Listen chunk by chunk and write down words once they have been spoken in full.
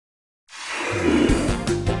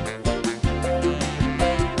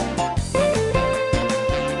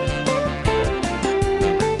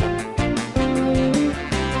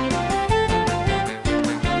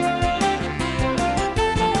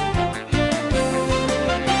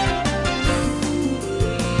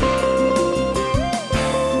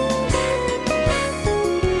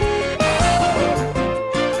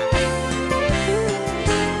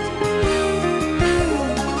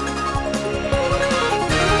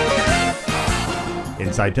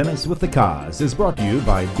Inside Tennis with the Koz is brought to you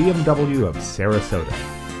by BMW of Sarasota.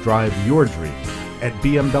 Drive your dream at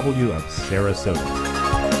BMW of Sarasota.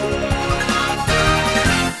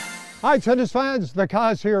 Hi tennis fans, the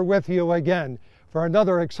Koz here with you again for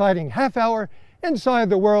another exciting half hour inside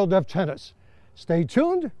the world of tennis. Stay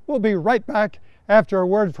tuned, we'll be right back after a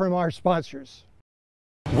word from our sponsors.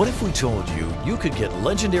 What if we told you you could get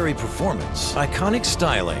legendary performance, iconic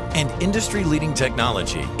styling, and industry-leading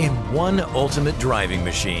technology in one ultimate driving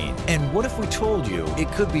machine? And what if we told you it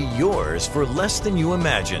could be yours for less than you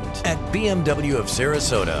imagined? At BMW of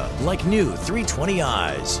Sarasota, like new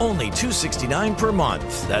 320i's, only $269 per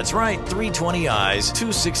month. That's right, 320i's,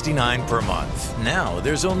 $269 per month. Now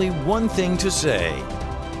there's only one thing to say: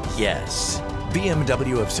 yes.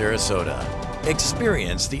 BMW of Sarasota.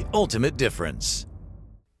 Experience the ultimate difference.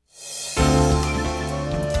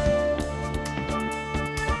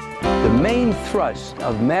 The main thrust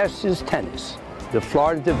of Masters Tennis, the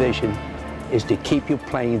Florida division, is to keep you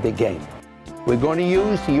playing the game. We're going to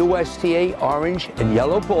use the USTA orange and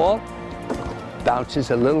yellow ball, bounces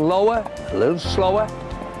a little lower, a little slower,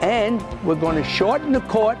 and we're going to shorten the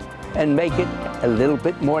court and make it a little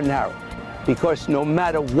bit more narrow. Because no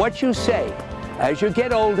matter what you say, as you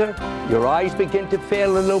get older, your eyes begin to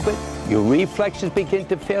fail a little bit, your reflexes begin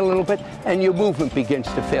to fail a little bit, and your movement begins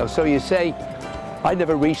to fail. So you say, I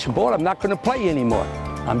never reached the ball, I'm not going to play anymore.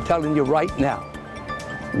 I'm telling you right now,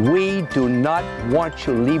 we do not want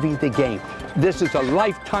you leaving the game. This is a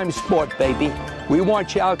lifetime sport, baby. We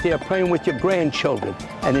want you out there playing with your grandchildren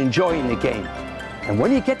and enjoying the game. And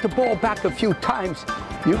when you get the ball back a few times,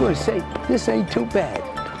 you're going to say, this ain't too bad.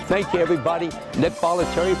 Thank you, everybody. Nick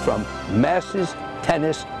Bollettieri from Masters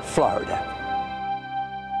Tennis, Florida.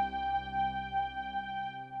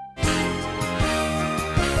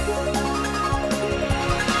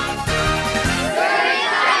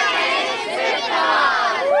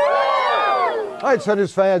 Hi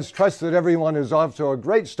tennis fans, trust that everyone is off to a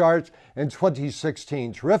great start in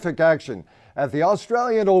 2016. Terrific action at the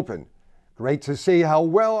Australian Open. Great to see how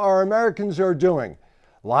well our Americans are doing.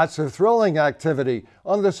 Lots of thrilling activity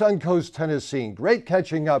on the Suncoast tennis scene. Great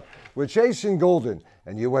catching up with Jason Golden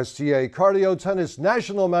and USTA Cardio Tennis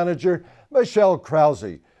National Manager Michelle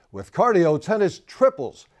Krause with cardio tennis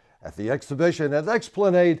triples at the exhibition at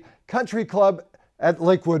Esplanade Country Club at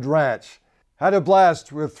Lakewood Ranch. Had a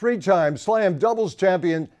blast with three-time slam doubles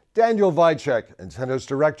champion Daniel Vicek and tennis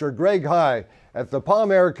director Greg High at the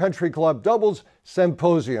Palm Air Country Club Doubles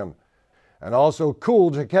Symposium. And also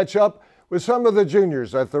cool to catch up with some of the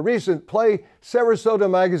juniors at the recent Play Sarasota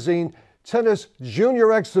Magazine Tennis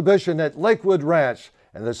Junior Exhibition at Lakewood Ranch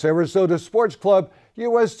and the Sarasota Sports Club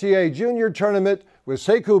USTA Junior Tournament with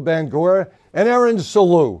Sekou Bangura and Aaron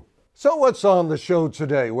Salou. So what's on the show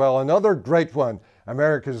today? Well, another great one.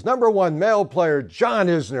 America's #1 male player John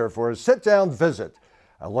Isner for a sit-down visit.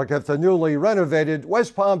 A look at the newly renovated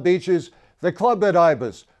West Palm Beach's The Club at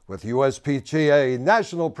Ibis with USPTA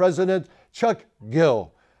National President Chuck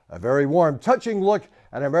Gill. A very warm, touching look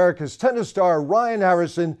at America's tennis star Ryan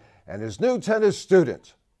Harrison and his new tennis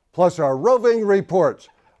student. Plus our roving report,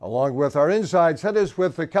 along with our Inside Tennis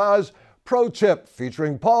with the Koz Pro Tip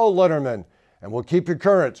featuring Paul Letterman. And we'll keep you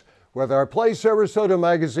current with our Play Sarasota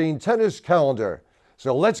Magazine tennis calendar.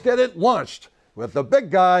 So let's get it launched with the big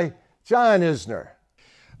guy, John Isner.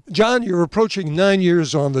 John, you're approaching 9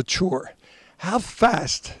 years on the tour. How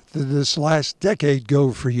fast did this last decade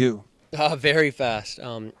go for you? Very fast.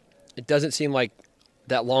 It doesn't seem like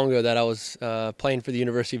that long ago that I was playing for the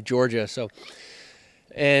University of Georgia.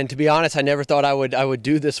 And to be honest, I never thought I would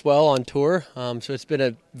do this well on tour. So it's been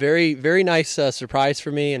a very, very nice surprise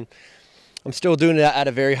for me, and I'm still doing it at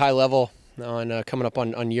a very high level. Coming up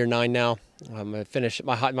on year 9 now. I finished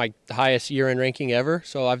my highest year-end ranking ever.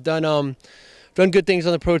 So I've done good things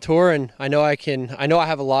on the Pro Tour, and I know I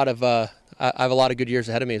have a lot of good years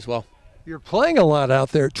ahead of me as well. You're playing a lot out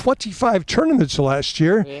there. 25 tournaments last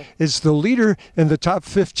year. Yeah. Is the leader in the top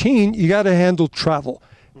 15. You got to handle travel.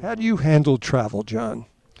 How do you handle travel, John?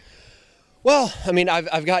 Well, I mean,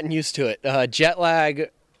 I've gotten used to it. Jet lag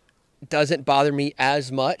doesn't bother me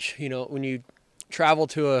as much. You know, when you travel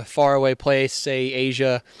to a faraway place, say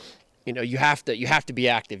Asia, you know, you have to be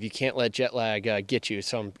active. You can't let jet lag get you.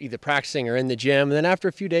 So I'm either practicing or in the gym, and then after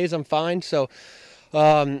a few days, I'm fine. So,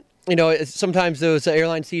 you know, sometimes those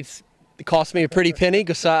airline seats cost me a pretty penny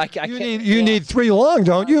because you need 3 long,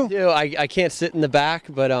 don't you? I can't sit in the back,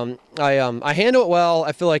 but I handle it well.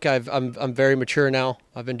 I feel like I'm very mature now.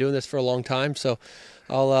 I've been doing this for a long time, so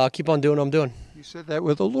I'll keep on doing what I'm doing. You said that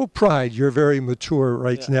with a little pride. You're very mature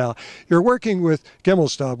right now. You're working with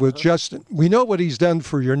Gimelstob, with Justin. We know what he's done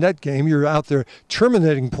for your net game. You're out there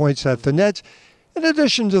terminating points at the net. In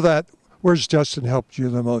addition to that, where's Justin helped you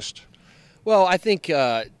the most? Well, I think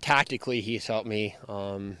tactically he's helped me.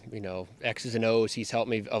 You know, X's and O's, he's helped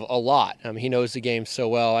me a lot. He knows the game so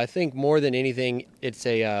well. I think more than anything, it's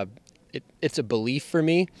a belief for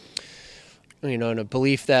me. You know, and a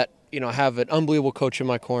belief that, you know, I have an unbelievable coach in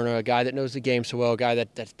my corner, a guy that knows the game so well, a guy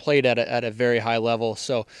that's played at a very high level.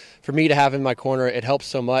 So for me to have in my corner, it helps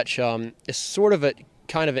so much. It's sort of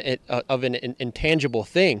an intangible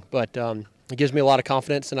thing, but it gives me a lot of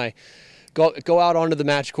confidence, and I go out onto the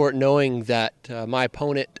match court knowing that my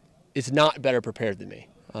opponent is not better prepared than me.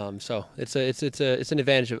 So it's an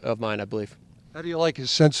advantage of mine, I believe. How do you like his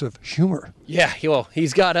sense of humor? Yeah, well,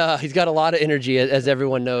 he's got a lot of energy, as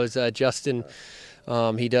everyone knows. Justin,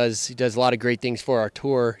 he does a lot of great things for our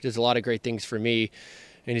tour. He does a lot of great things for me,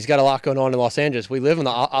 and he's got a lot going on in Los Angeles. We live on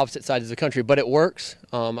the opposite sides of the country, but it works.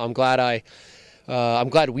 I'm glad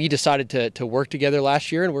we decided to work together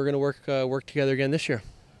last year, and we're going to work together again this year.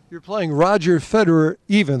 You're playing Roger Federer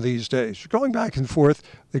even these days. You're going back and forth,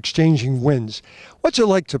 exchanging wins. What's it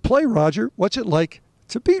like to play Roger? What's it like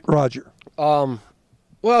to beat Roger? Well,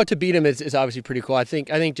 to beat him is obviously pretty cool. I think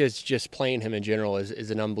just playing him in general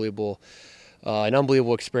is an unbelievable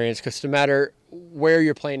experience, because no matter where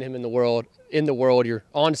you're playing him in the world, you're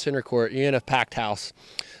on center court, you're in a packed house.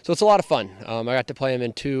 So it's a lot of fun. I got to play him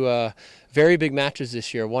in two very big matches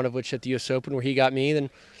this year, one of which at the U.S. Open where he got me, then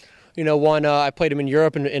one I played him in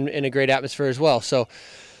Europe in a great atmosphere as well. So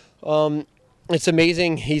it's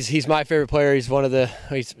amazing. He's my favorite player. He's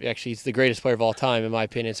he's the greatest player of all time in my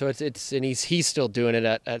opinion. So and he's still doing it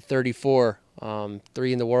at 34,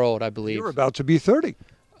 3 in the world, I believe. You're about to be 30.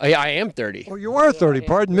 Yeah, I am 30. Oh, you are 30.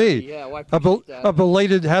 Pardon 30. me. Yeah, well, a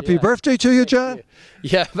belated happy birthday to you, John.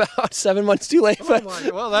 Yeah, about 7 months too late. But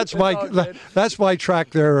well, that's my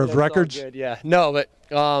track there of records. Good, yeah. No, but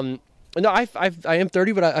no, I am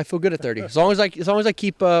 30, but I feel good at 30. As long as I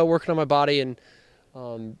keep working on my body and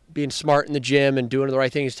being smart in the gym and doing the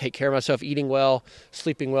right things, take care of myself, eating well,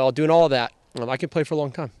 sleeping well, doing all of that, I can play for a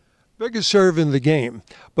long time. Biggest serve in the game,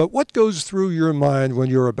 but what goes through your mind when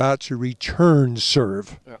you're about to return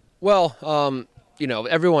serve? Well,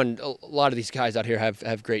 everyone, a lot of these guys out here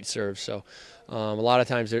have great serves, so a lot of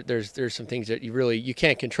times there's some things that you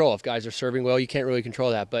can't control. If guys are serving well, you can't really control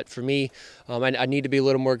that. But for me, I need to be a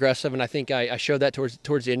little more aggressive, and I think I showed that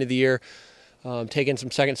towards the end of the year, taking some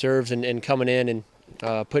second serves and coming in and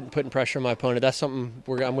putting pressure on my opponent. That's something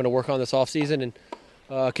I'm going to work on this offseason and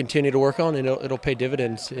continue to work on, and it'll pay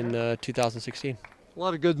dividends in 2016. A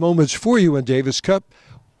lot of good moments for you in Davis Cup.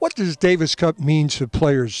 What does Davis Cup mean to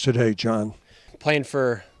players today, John? Playing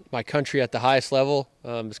for my country at the highest level,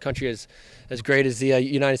 this country is as great as the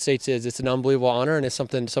United States is. It's an unbelievable honor, and it's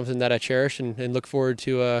something that I cherish and look forward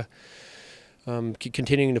to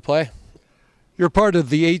continuing to play. You're part of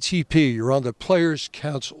the ATP. You're on the Players'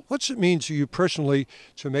 Council. What's it mean to you personally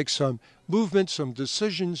to make some movement, some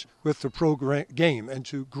decisions with the pro game and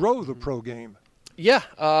to grow the pro game? Yeah,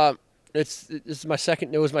 it was my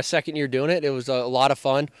second year doing it. It was a lot of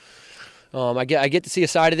fun. I get to see a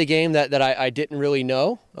side of the game that I didn't really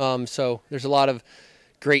know. So there's a lot of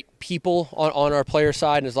great people on our player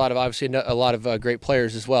side, and there's obviously a lot of great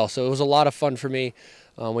players as well. So it was a lot of fun for me.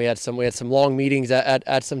 We had some long meetings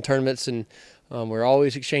at some tournaments, and we're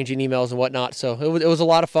always exchanging emails and whatnot. So it was a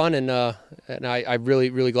lot of fun, and I'm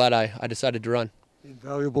really glad I decided to run.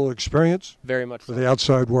 Invaluable experience. Very much for the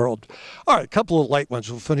outside world. All right, a couple of light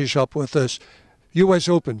ones. We'll finish up with this U.S.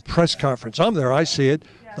 Open press conference. I'm there. I see it.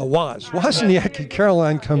 The Wozniacki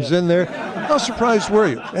Caroline comes in there. How surprised were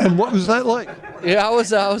you? And what was that like? Yeah, I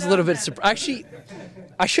was a little bit surprised. Actually,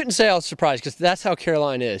 I shouldn't say I was surprised, because that's how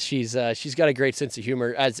Caroline is. She's got a great sense of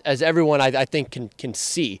humor, as everyone I think can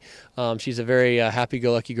see. She's a very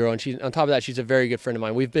happy-go-lucky girl, and on top of that, she's a very good friend of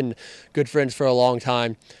mine. We've been good friends for a long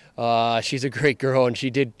time. She's a great girl, and she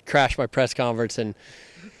did crash my press conference and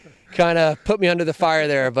kind of put me under the fire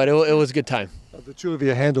there, but it was a good time. The two of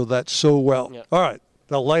you handled that so well. Yeah. All right,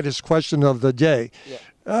 the lightest question of the day.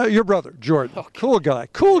 Yeah. Your brother, Jordan, okay.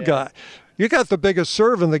 Cool guy. You got the biggest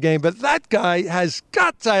serve in the game, but that guy has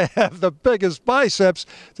got to have the biggest biceps.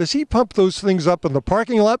 Does he pump those things up in the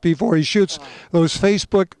parking lot before he shoots those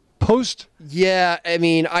Facebook posts? Yeah, I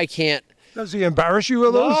mean, I can't. Does he embarrass you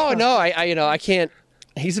with those? No, I can't.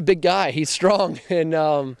 He's a big guy. He's strong, and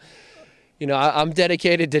I'm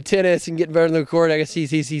dedicated to tennis and getting better in the court. I guess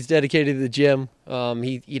he's dedicated to the gym.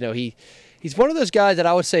 He's one of those guys that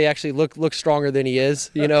I would say actually looks stronger than he is.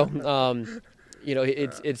 He's a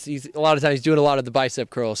lot of times he's doing a lot of the bicep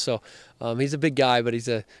curls. So he's a big guy, but he's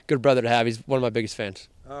a good brother to have. He's one of my biggest fans.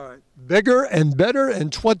 All right, bigger and better in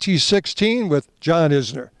 2016 with John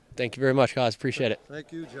Isner. Thank you very much, guys. Appreciate it.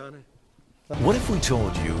 Thank you, Johnny. What if we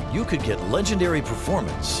told you you could get legendary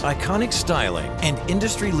performance, iconic styling, and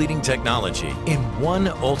industry-leading technology in one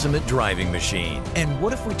ultimate driving machine? And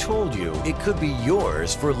what if we told you it could be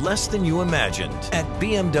yours for less than you imagined? At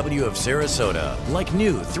BMW of Sarasota, like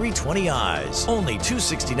new 320i's, only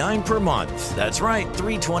 $269 per month. That's right,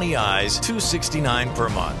 320i's, $269 per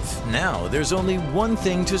month. Now there's only one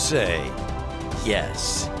thing to say.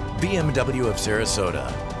 Yes, BMW of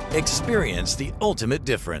Sarasota. Experience the ultimate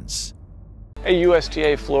difference. Hey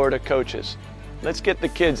USTA Florida coaches, let's get the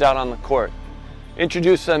kids out on the court.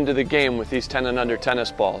 Introduce them to the game with these 10 and under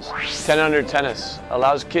tennis balls. 10 under tennis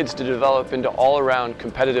allows kids to develop into all-around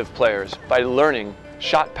competitive players by learning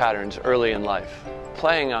shot patterns early in life.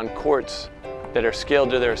 Playing on courts that are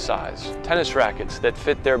scaled to their size, tennis rackets that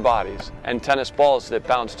fit their bodies, and tennis balls that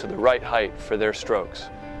bounce to the right height for their strokes.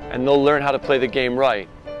 And they'll learn how to play the game right,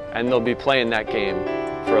 and they'll be playing that game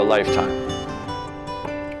for a lifetime.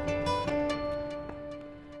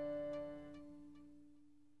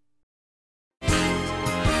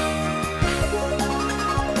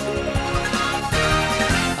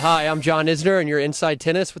 Hi, I'm John Isner, and you're Inside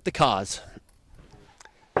Tennis with the Koz.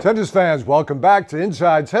 Tennis fans, welcome back to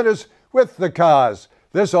Inside Tennis with the Koz.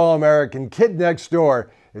 This All-American kid next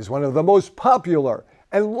door is one of the most popular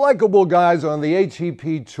and likable guys on the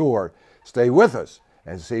ATP Tour. Stay with us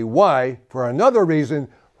and see why, for another reason,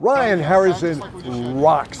 Ryan Harrison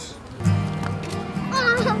rocks.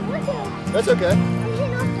 That's okay.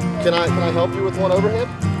 Can I help you with one overhand?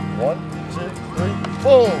 1, 2, 3,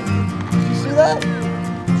 boom! Did you see that?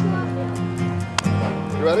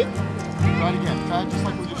 You ready? Try it again. Try it just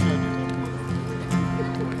like we just showed you.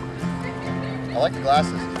 I like the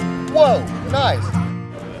glasses. Whoa, nice.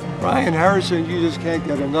 Ryan Harrison, you just can't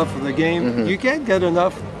get enough of the game. You can't get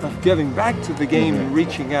enough of giving back to the game and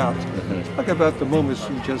reaching out. Talk about the moments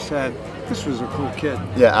you just had. This was a cool kid.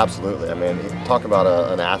 Yeah, absolutely. I mean, talk about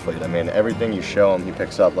an athlete. I mean, everything you show him, he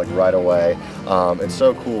picks up like right away. It's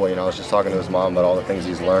so cool. You know, I was just talking to his mom about all the things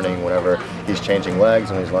he's learning whenever he's changing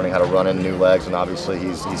legs and he's learning how to run in new legs. And obviously,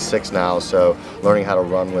 he's 6 now, so learning how to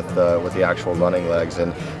run with the actual running legs,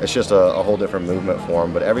 and it's just a whole different movement for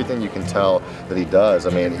him. But everything you can tell that he does,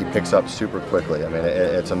 I mean, he picks up super quickly. I mean,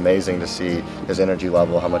 it's amazing to see his energy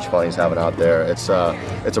level, how much fun he's having out there. It's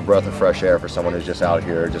a breath of fresh air for someone who's just out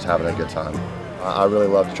here, just having a good time. I really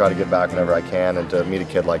love to try to give back whenever I can, and to meet a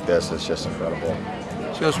kid like this is just incredible.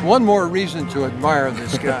 Just one more reason to admire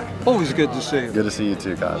this guy. Always good to see you. Good to see you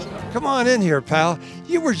too, guys. Come on in here, pal.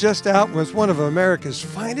 You were just out with one of America's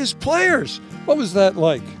finest players. What was that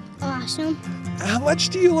like? Awesome. How much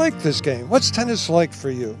do you like this game? What's tennis like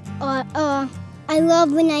for you? I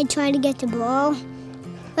love when I try to get the ball.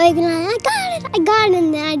 Like, when I got it, and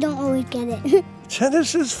then I don't always get it.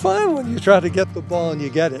 Tennis is fun when you try to get the ball and you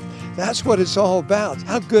get it. That's what it's all about.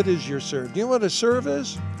 How good is your serve? Do you know what a serve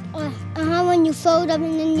is? When you throw it up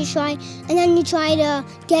and then you try to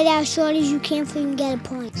get out as short as you can so you can get a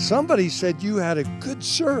point. Somebody said you had a good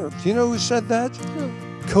serve. Do you know who said that? Who?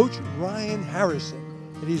 Coach Ryan Harrison.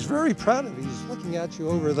 And he's very proud of you. He's looking at you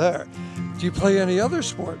over there. Do you play any other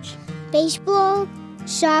sports? Baseball,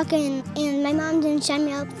 soccer, and my mom didn't sign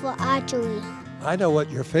me up for archery. I know what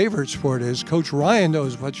your favorite sport is. Coach Ryan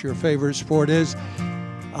knows what your favorite sport is.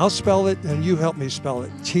 I'll spell it and you help me spell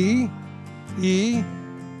it. T-E-N-N-I.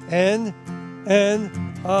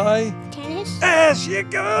 Tennis? Yes, you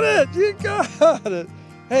got it. You got it.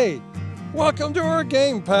 Hey, welcome to our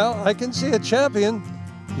game, pal. I can see a champion.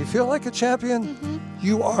 You feel like a champion?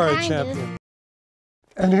 You are a champion.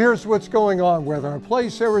 And here's what's going on with our Play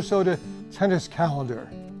Sarasota tennis calendar.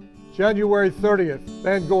 January 30th,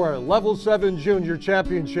 Bangor Level 7 Junior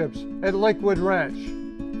Championships at Lakewood Ranch.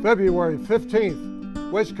 February 15th,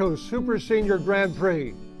 West Coast Super Senior Grand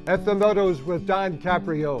Prix at the Meadows with Don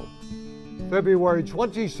Caprio. February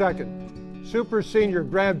 22nd, Super Senior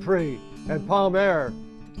Grand Prix at Palm Air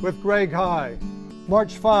with Greg High.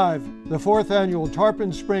 March 5, the 4th Annual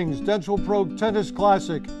Tarpon Springs Dental Pro Tennis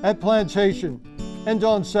Classic at Plantation. And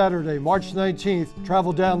on Saturday, March 19th,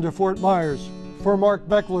 travel down to Fort Myers for Mark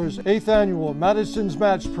Beckler's 8th Annual Madison's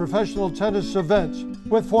Match Professional Tennis Event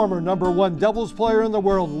with former #1 doubles player in the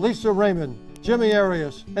world Lisa Raymond, Jimmy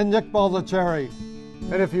Arias, and Nick Bollettieri.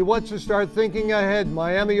 And if you want to start thinking ahead,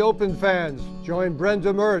 Miami Open fans, join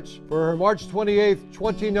Brenda Mertz for her March 28th,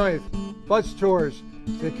 29th bus tours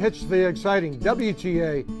to catch the exciting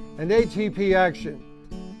WTA and ATP action.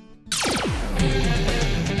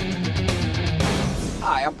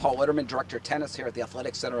 Hi, I'm Paul Witterman, Director of Tennis here at the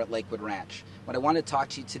Athletic Center at Lakewood Ranch. What I want to talk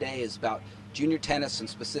to you today is about junior tennis and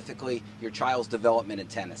specifically your child's development in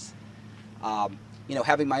tennis.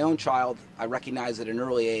 Having my own child, I recognize at an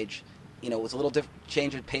early age you know, it was a little different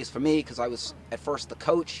change of pace for me because I was at first the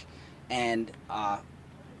coach, and I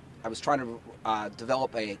was trying to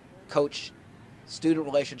develop a coach-student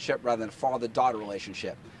relationship rather than a father-daughter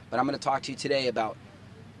relationship. But I'm going to talk to you today about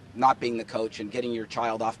not being the coach and getting your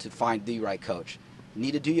child off to find the right coach. You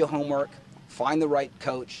need to do your homework, find the right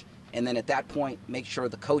coach, and then at that point, make sure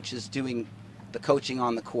the coach is doing the coaching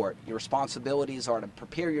on the court. Your responsibilities are to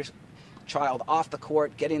prepare your child off the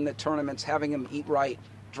court, getting the tournaments, having them eat right,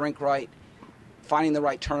 drink right, finding the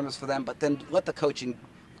right tournaments for them, but then let the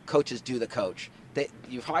coaches do the coach.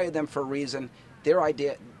 You've hired them for a reason. Their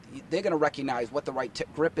idea, they're going to recognize what the right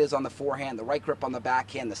grip is on the forehand, the right grip on the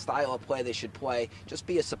backhand, the style of play they should play. Just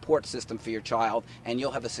be a support system for your child, and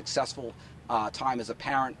you'll have a successful time as a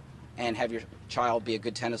parent and have your child be a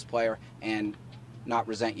good tennis player and not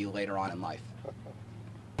resent you later on in life.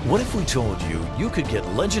 What if we told you you could get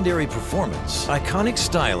legendary performance, iconic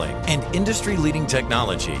styling, and industry-leading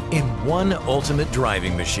technology in one ultimate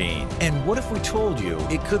driving machine? And what if we told you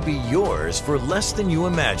it could be yours for less than you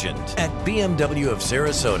imagined? At BMW of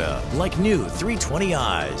Sarasota, like new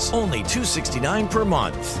 320i's, only $269 per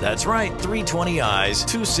month. That's right, 320i's,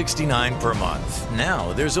 $269 per month.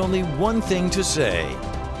 Now there's only one thing to say.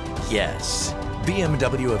 Yes,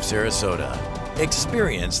 BMW of Sarasota.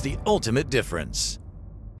 Experience the ultimate difference.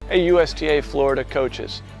 Hey USTA Florida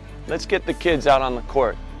coaches, let's get the kids out on the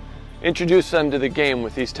court. Introduce them to the game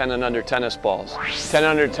with these 10 and under tennis balls. 10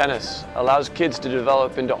 under tennis allows kids to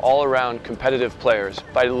develop into all-around competitive players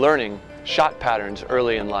by learning shot patterns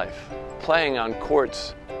early in life, playing on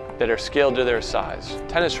courts that are scaled to their size,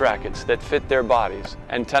 tennis rackets that fit their bodies,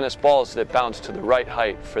 and tennis balls that bounce to the right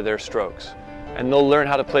height for their strokes. And they'll learn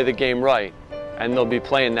how to play the game right, and they'll be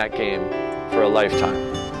playing that game for a lifetime.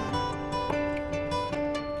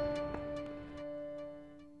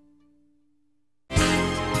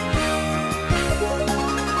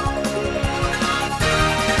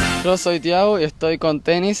 Yo soy Tiago y estoy con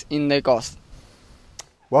Tenis ITWTKoz.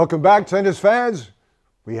 Welcome back, tennis fans.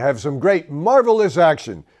 We have some great, marvelous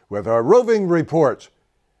action with our roving reports.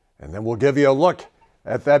 And then we'll give you a look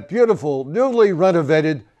at that beautiful, newly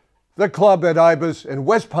renovated The Club at Ibis in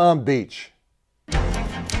West Palm Beach.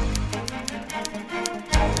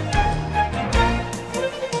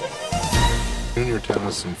 Junior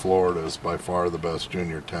tennis in Florida is by far the best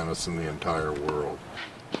junior tennis in the entire world.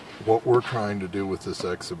 What we're trying to do with this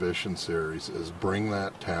exhibition series is bring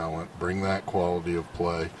that talent, bring that quality of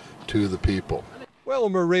play to the people. Well,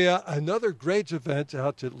 Maria, another great event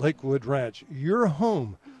out at Lakewood Ranch. Your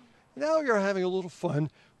home. Now you're having a little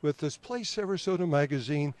fun with this Play Sarasota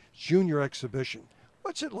Magazine Junior Exhibition.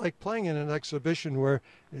 What's it like playing in an exhibition where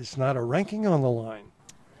it's not a ranking on the line?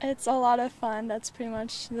 It's a lot of fun. That's pretty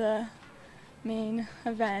much the main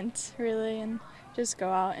event, really, and just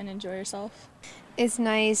go out and enjoy yourself. It's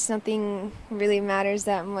nice. Nothing really matters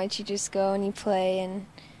that much. You just go and you play, and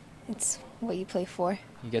it's what you play for.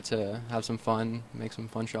 You get to have some fun, make some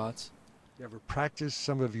fun shots. You ever practice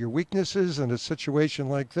some of your weaknesses in a situation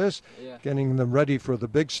like this, Yeah. getting them ready for the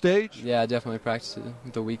big stage? Yeah, definitely practice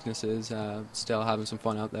the weaknesses, still having some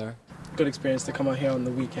fun out there. Good experience to come out here on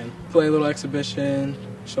the weekend. Play a little exhibition,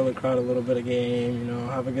 show the crowd a little bit of game, you know,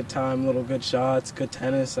 have a good time, little good shots, good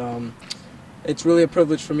tennis. It's really a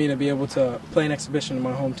privilege for me to be able to play an exhibition in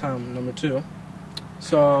my hometown, number 2.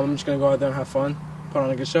 So I'm just going to go out there and have fun, put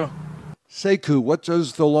on a good show. Sekou, what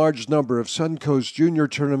does the large number of Suncoast junior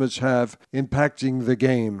tournaments have impacting the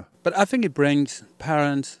game? But I think it brings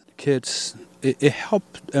parents, kids, it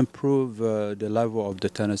helps improve the level of the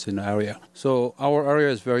tennis in the area. So our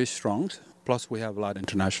area is very strong, plus we have a lot of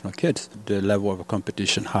international kids. The level of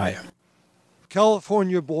competition higher.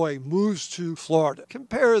 California boy moves to Florida.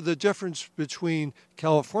 Compare the difference between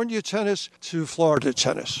California tennis to Florida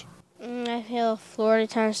tennis. I feel Florida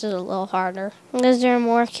tennis is a little harder because there are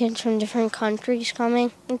more kids from different countries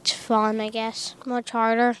coming. It's fun, I guess. Much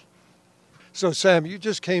harder. So, Sam, you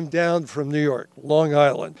just came down from New York, Long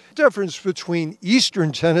Island. Difference between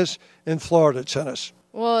Eastern tennis and Florida tennis.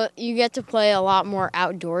 Well, you get to play a lot more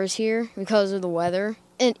outdoors here because of the weather.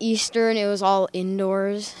 At Eastern, it was all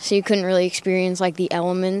indoors, so you couldn't really experience like the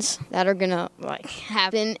elements that are gonna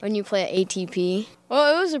happen when you play at ATP.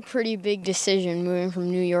 Well, it was a pretty big decision moving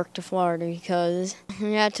from New York to Florida because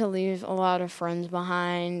we had to leave a lot of friends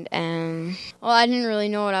behind, and well, I didn't really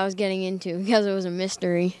know what I was getting into because it was a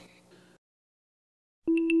mystery.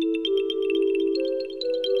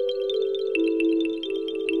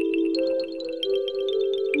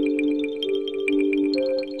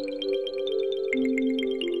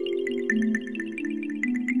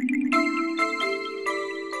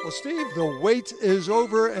 Well, Steve, the wait is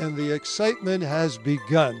over and the excitement has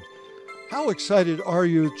begun. How excited are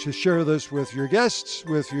you to share this with your guests,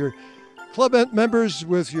 with your club members,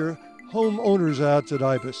 with your homeowners out at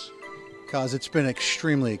IBIS? Koz, it's been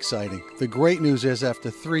extremely exciting. The great news is after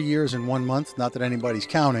 3 years and 1 month, not that anybody's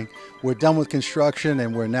counting, we're done with construction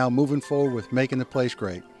and we're now moving forward with making the place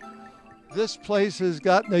great. This place has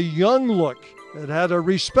gotten a young look. It had a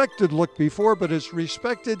respected look before, but it's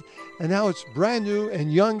respected, and now it's brand new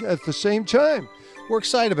and young at the same time. We're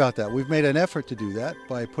excited about that. We've made an effort to do that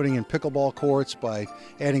by putting in pickleball courts, by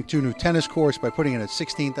adding 2 new tennis courts, by putting in a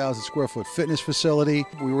 16,000 square foot fitness facility.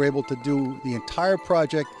 We were able to do the entire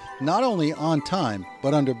project not only on time,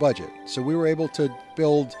 but under budget. So we were able to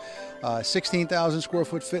build a 16,000 square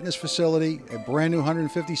foot fitness facility, a brand new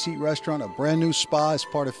 150 seat restaurant, a brand new spa as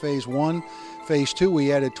part of phase 1. Phase 2,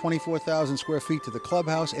 we added 24,000 square feet to the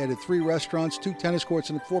clubhouse, added 3 restaurants, 2 tennis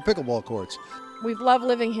courts, and 4 pickleball courts. We've loved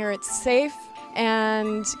living here. It's safe,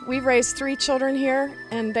 and we've raised 3 children here,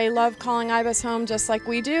 and they love calling IBIS home just like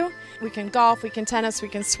we do. We can golf, we can tennis, we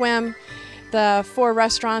can swim. The 4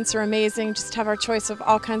 restaurants are amazing. Just have our choice of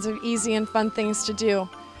all kinds of easy and fun things to do.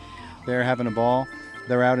 They're having a ball.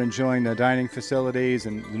 They're out enjoying the dining facilities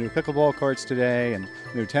and the new pickleball courts today and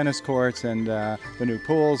new tennis courts and the new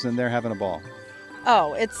pools, and they're having a ball.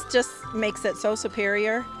 Oh, it's just makes it so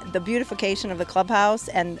superior. The beautification of the clubhouse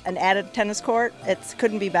and an added tennis court, it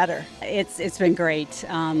couldn't be better. It's been great.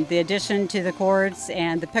 The addition to the courts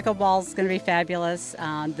and the pickleball is going to be fabulous.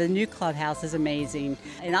 The new clubhouse is amazing.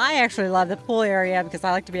 And I actually love the pool area because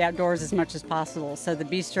I like to be outdoors as much as possible. So the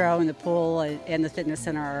bistro and the pool and the fitness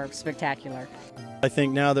center are spectacular. I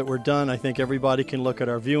think now that we're done, I think everybody can look at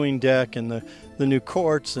our viewing deck and the new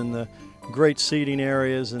courts and the great seating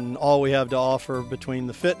areas and all we have to offer between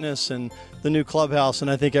the fitness and the new clubhouse,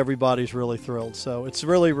 and I think everybody's really thrilled. So it's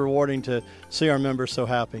really rewarding to see our members so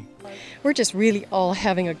happy. We're just really all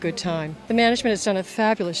having a good time. The management has done a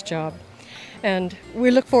fabulous job, and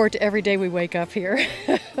we look forward to every day we wake up here.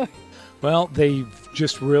 Well, they've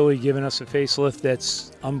just really given us a facelift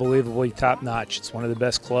that's unbelievably top-notch. It's one of the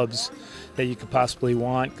best clubs that you could possibly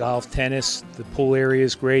want. Golf, tennis, the pool area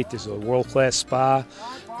is great. There's a world-class spa,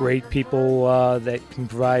 great people that can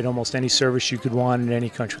provide almost any service you could want in any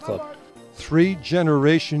country club. 3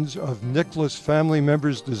 generations of Nicholas family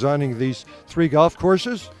members designing these 3 golf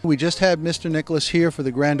courses? We just had Mr. Nicholas here for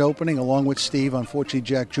the grand opening along with Steve. Unfortunately,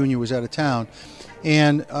 Jack Jr. was out of town.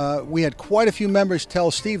 And we had quite a few members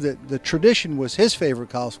tell Steve that the tradition was his favorite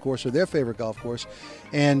golf course or their favorite golf course.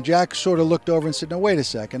 And Jack sort of looked over and said, no, wait a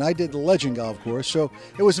second, I did the Legend golf course. So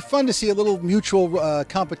it was fun to see a little mutual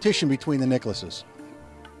competition between the Nicholases.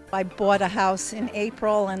 I bought a house in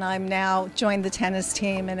April and I'm now joined the tennis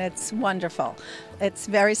team, and it's wonderful. It's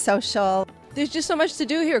very social. There's just so much to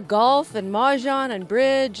do here, golf and mahjong and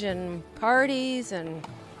bridge and parties, and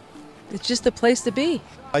it's just the place to be.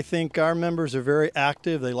 I think our members are very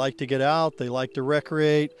active. They like to get out, they like to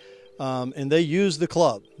recreate, and they use the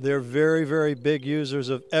club. They're very, very big users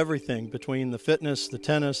of everything between the fitness, the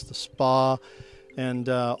tennis, the spa, and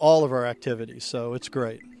all of our activities, so it's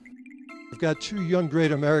great. We've got 2 young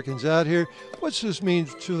great Americans out here. What's this mean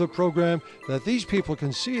to the program that these people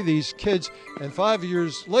can see these kids and 5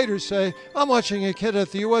 years later say, I'm watching a kid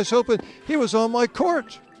at the U.S. Open, he was on my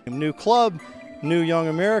court. New club, new young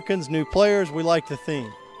Americans, new players, we like the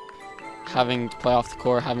theme. Having to play off the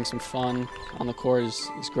court, having some fun on the court is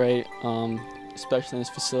great, especially in this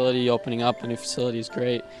facility. Opening up a new facility is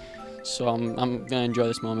great, so I'm going to enjoy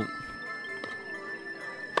this moment.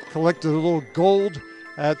 Collected a little gold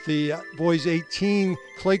at the boys 18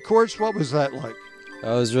 clay courts. What was that like? It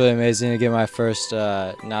was really amazing to get my first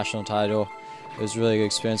national title. It was a really good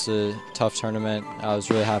experience, a tough tournament. I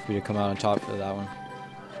was really happy to come out on top for that one.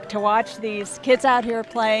 To watch these kids out here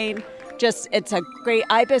playing, it's a great,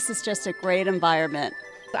 IBIS is just a great environment.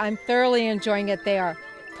 I'm thoroughly enjoying it. They are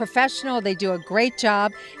professional, they do a great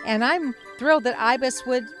job, and I'm thrilled that IBIS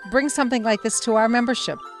would bring something like this to our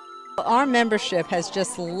membership. Our membership has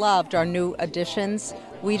just loved our new additions.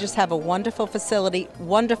 We just have a wonderful facility,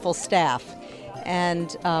 wonderful staff,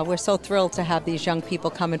 and we're so thrilled to have these young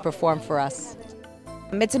people come and perform for us.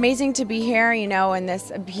 It's amazing to be here, you know, in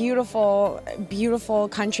this beautiful, beautiful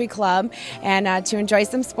country club, and to enjoy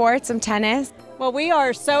some sports, some tennis. Well, we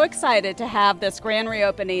are so excited to have this grand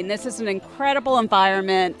reopening. This is an incredible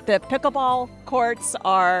environment. The pickleball courts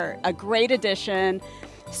are a great addition.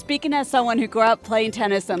 Speaking as someone who grew up playing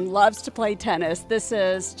tennis and loves to play tennis, this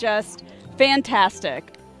is just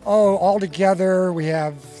fantastic. Oh, altogether we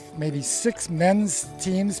have maybe 6 men's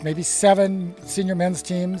teams, maybe 7 senior men's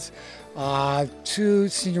teams, 2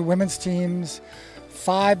 senior women's teams,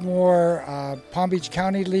 5 more Palm Beach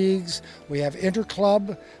County leagues. We have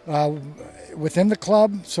interclub within the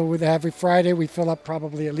club. So every Friday we fill up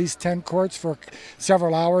probably at least 10 courts for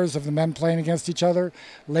several hours of the men playing against each other.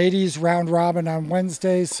 Ladies round robin on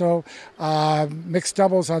Wednesday. So mixed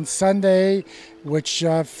doubles on Sunday, which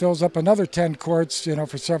fills up another 10 courts,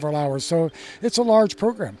 for several hours. So it's a large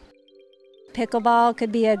program. Pickleball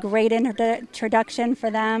could be a great introduction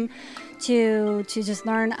for them to just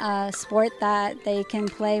learn a sport that they can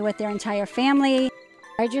play with their entire family.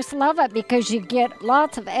 I just love it because you get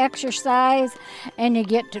lots of exercise and you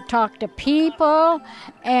get to talk to people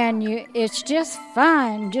and it's just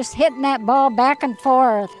fun, just hitting that ball back and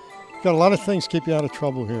forth. Got a lot of things keep you out of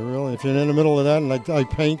trouble here, really. If you're in the middle of that, and I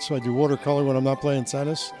paint, so I do watercolor when I'm not playing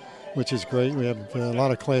tennis, which is great. We have a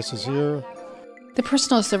lot of classes here. The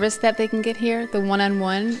personal service that they can get here, the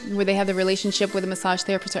one-on-one, where they have the relationship with a massage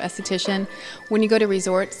therapist or esthetician. When you go to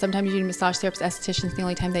resorts, sometimes you need a massage therapist, estheticians, the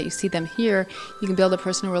only time that you see them here, you can build a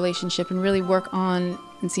personal relationship and really work on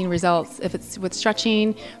and seeing results, if it's with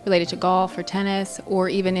stretching, related to golf or tennis, or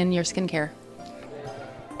even in your skincare.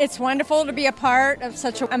 It's wonderful to be a part of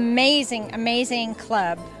such an amazing, amazing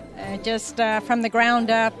club. Just from the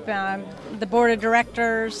ground up, the board of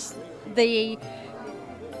directors, the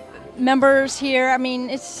members here,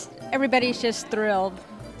 everybody's just thrilled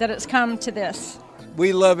that it's come to this.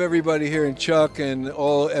 We love everybody here in Chuck, and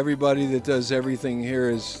everybody that does everything here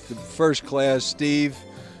is the first class. Steve,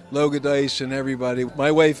 Logadice, and everybody. My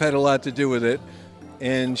wife had a lot to do with it,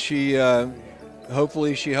 and she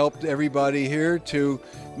hopefully she helped everybody here to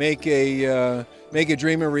make a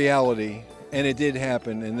dream a reality, and it did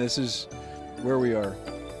happen, and this is where we are.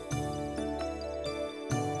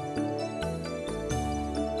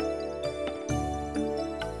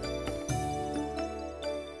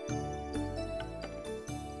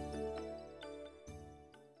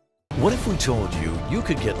 What if we told you you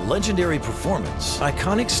could get legendary performance,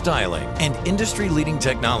 iconic styling, and industry-leading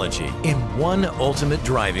technology in one ultimate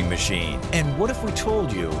driving machine? And what if we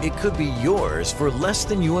told you it could be yours for less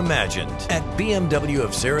than you imagined? At BMW of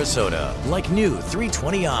Sarasota, like new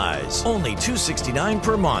 320i's, only $269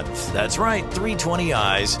 per month. That's right,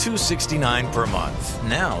 320i's, $269 per month.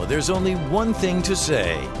 Now there's only one thing to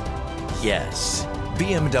say: yes.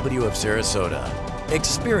 BMW of Sarasota.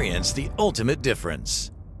 Experience the ultimate difference.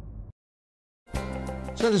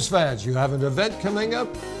 Tennis fans, you have an event coming up?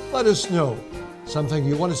 Let us know. Something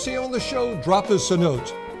you want to see on the show? Drop us a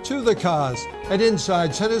note to the Koz at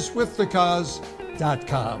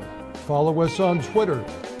InsideTennisWithTheKoz.com. Follow us on Twitter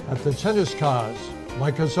at The Tennis Koz.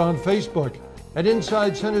 Like us on Facebook at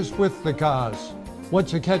Inside Tennis with the Koz. Want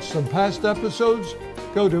to catch some past episodes?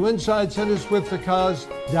 Go to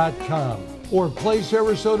InsideTennisWithTheKoz.com or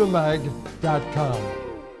PlaySarasotaMag.com.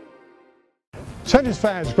 Tennis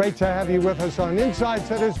fans, great to have you with us on Inside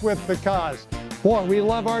Tennis with the Koz. Boy, we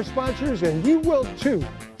love our sponsors, and you will too.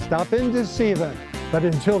 Stop in to see them. But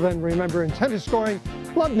until then, remember, in tennis scoring,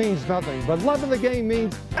 love means nothing, but love of the game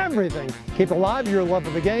means everything. Keep alive your love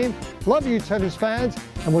of the game. Love you, tennis fans,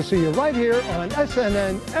 and we'll see you right here on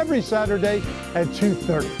SNN every Saturday at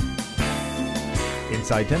 2:30.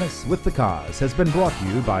 Inside Tennis with the Koz has been brought to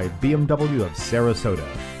you by BMW of Sarasota.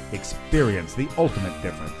 Experience the ultimate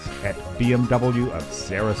difference at BMW of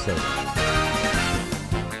Sarasota.